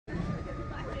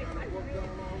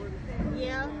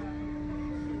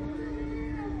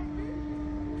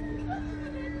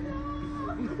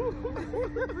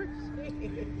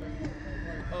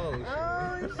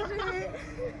Oh shit.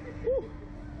 Woo.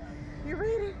 You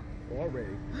ready? Oh, I'm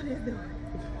ready. What is it?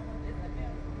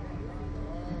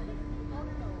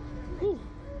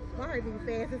 My heart beating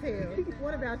fast as hell.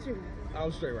 What about you?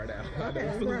 I'm straight right now. Okay,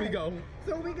 As soon as we go.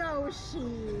 So we go, shit.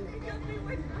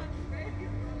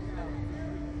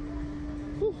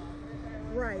 Whew.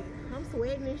 Right. I'm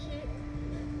sweating and shit.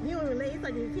 You don't even lay. It's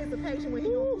like anticipation when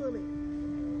he gonna pull it.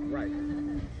 Right.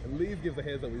 And Leave gives a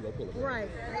heads up we gonna pull it. Right.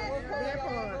 That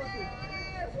part.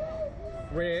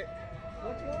 Red.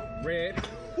 Red.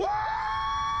 Woo!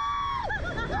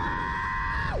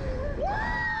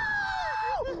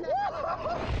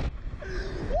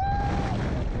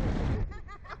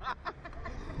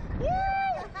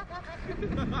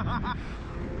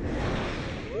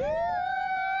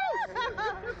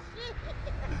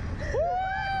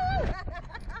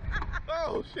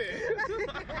 Oh shit.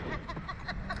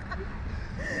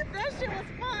 That shit was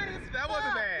fun as That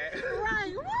wasn't bad.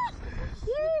 Right.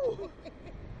 Woo!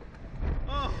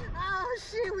 Oh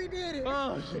shit, we did it.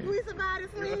 Oh shit. We survived the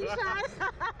slingshot.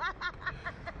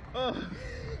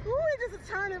 Ooh, it's just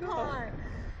a turning point.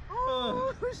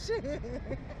 Oh shit.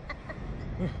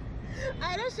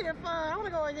 Hey, that shit fun. I wanna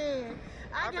go again.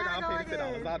 I gotta go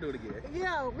again. I'll do it again.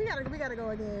 Yo, we gotta go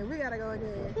again. We gotta go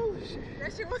again. Oh shit.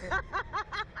 That shit was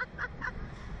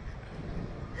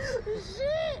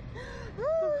shit.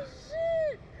 Oh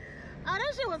shit. Oh,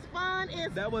 that shit was fun.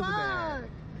 That wasn't bad.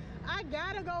 I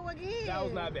gotta go again. That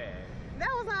was not bad. That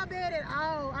was not bad at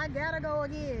all. I gotta go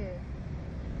again.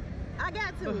 I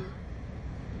got to.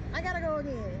 I gotta go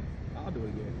again. I'll do it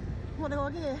again. You wanna go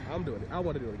again? I'm doing it. I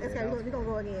want to do it again. Let's go. We're gonna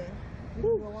go again. We're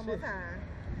gonna do it one more time.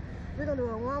 We're gonna do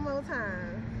it one more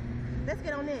time. Let's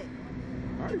get on it.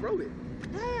 I already wrote it.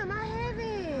 Damn, I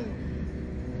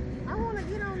haven't. I wanna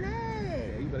get on that.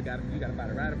 Yeah, you gotta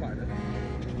find a rider partner.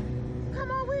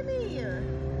 Come on with me.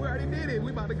 We already did it.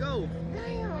 We about to go.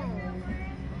 Damn.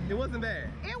 It wasn't bad.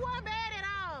 It wasn't bad at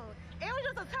all. It was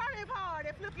just a turning part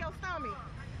that flipped your stomach.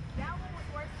 That one was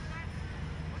worse than that?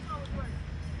 Which one was worse?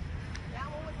 That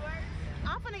one was worse?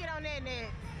 I'm finna get on that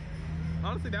next.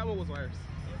 Honestly, that one was worse.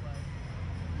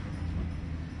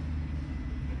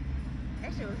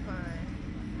 That shit was fun.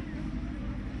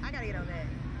 I gotta get on that.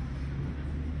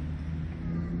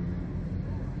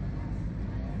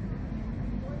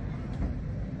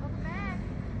 Welcome back.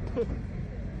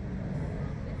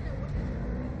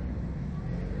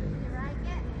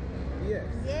 Yes.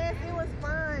 Yes, it was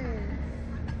fun.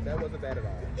 That wasn't bad at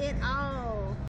all. At all.